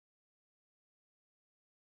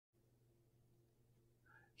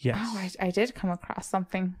Yes. Oh, I did come across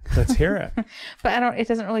something. Let's hear it. But it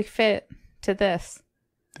doesn't really fit to this.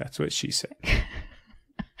 That's what she said.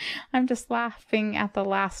 I'm just laughing at the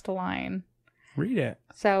last line. Read it.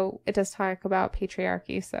 So it does talk about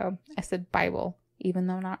patriarchy. So I said Bible, even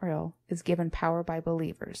though not real, is given power by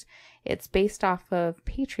believers. It's based off of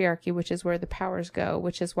patriarchy, which is where the powers go,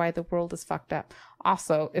 which is why the world is fucked up.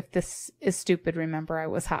 Also, if this is stupid, remember I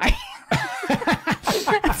was high.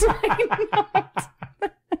 That's my note.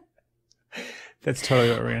 That's totally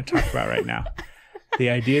what we're going to talk about right now. The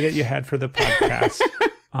idea that you had for the podcast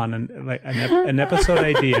on an episode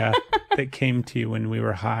idea that came to you when we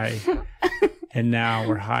were high, and now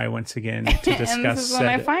we're high once again to discuss. And this is when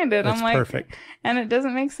I find it. I'm like, perfect. And it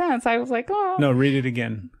doesn't make sense. I was like, oh. No, read it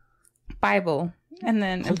again. Bible, and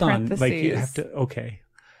then Hold in on, parentheses. like you have to. Okay.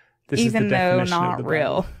 This even is the though definition of not the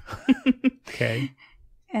real. Okay.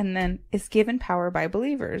 And then it's given power by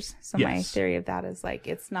believers. So my Yes. theory of that is like,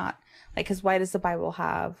 it's not like, because why does the Bible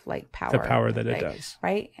have like power? The power that it like, does.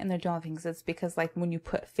 Right. And they're doing things. It's because like when you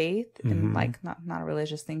put faith in like, not a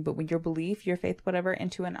religious thing, but when your belief, your faith, whatever,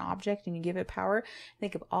 into an object and you give it power,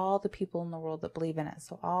 think of all the people in the world that believe in it.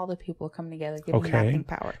 So all the people come together giving that thing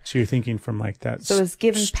power. So you're thinking from like that. So it's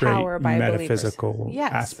given power by metaphysical believers.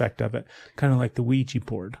 Yes. aspect of it. Kind of like the Ouija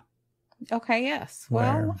board. Okay, yes.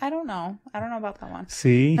 Well, I don't know. I don't know about that one.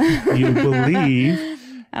 See, you believe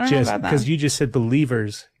I don't just know about that. because you just said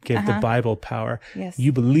believers give the Bible power. Yes.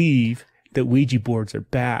 You believe that Ouija boards are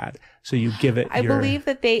bad, so you give it. I believe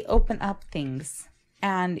that they open up things,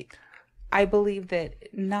 and I believe that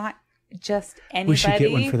not just anybody. We should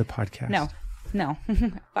get one for the podcast. No,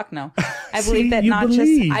 fuck no. I See, believe that you not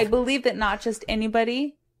believe. just. I believe that not just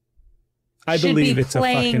anybody. I should believe be it's a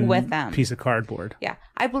playing fucking with them. piece of cardboard. Yeah,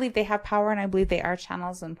 I believe they have power, and I believe they are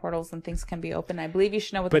channels and portals, and things can be open. I believe you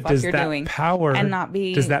should know what the fuck you're doing, power and not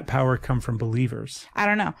be. Does that power come from believers? I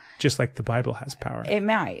don't know. Just like the Bible has power. It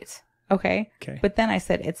might. Okay. But then I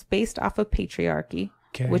said it's based off of patriarchy,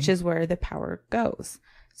 which is where the power goes.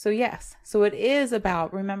 So yes. So it is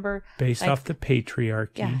about, remember. Based off the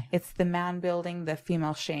patriarchy. Yeah. It's the man building, the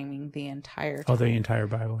female shaming, the entire time. Oh, the entire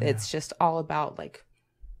Bible. Yeah. It's just all about like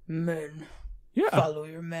men. Yeah. Follow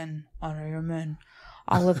your men. Honor your men.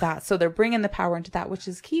 All of that. So they're bringing the power into that, which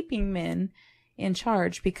is keeping men in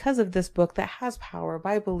charge because of this book that has power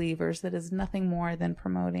by believers that is nothing more than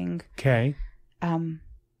promoting. Okay. And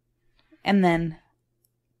then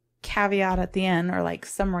caveat at the end, or like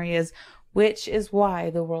summary, is which is why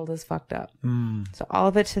the world is fucked up. So all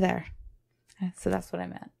of it to there. So that's what I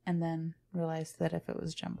meant. And then realized that if it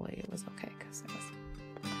was jumbly, it was okay because it was.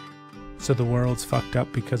 So the world's fucked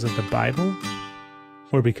up because of the Bible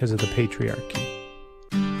or because of the patriarchy?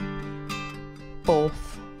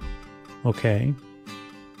 Both. Okay.